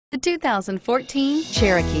The 2014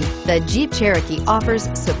 Cherokee. The Jeep Cherokee offers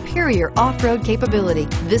superior off-road capability.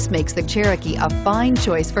 This makes the Cherokee a fine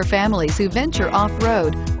choice for families who venture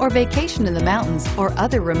off-road or vacation in the mountains or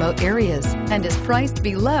other remote areas, and is priced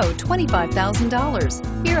below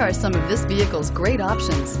 $25,000. Here are some of this vehicle's great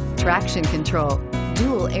options: traction control,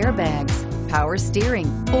 dual airbags, power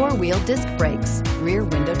steering, four-wheel disc brakes, rear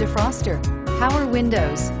window defroster, power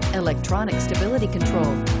windows, electronic stability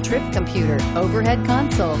control, trip computer, overhead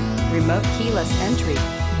console, remote keyless entry.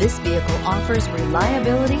 This vehicle offers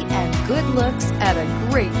reliability and good looks at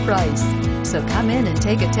a great price. So come in and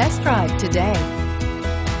take a test drive today.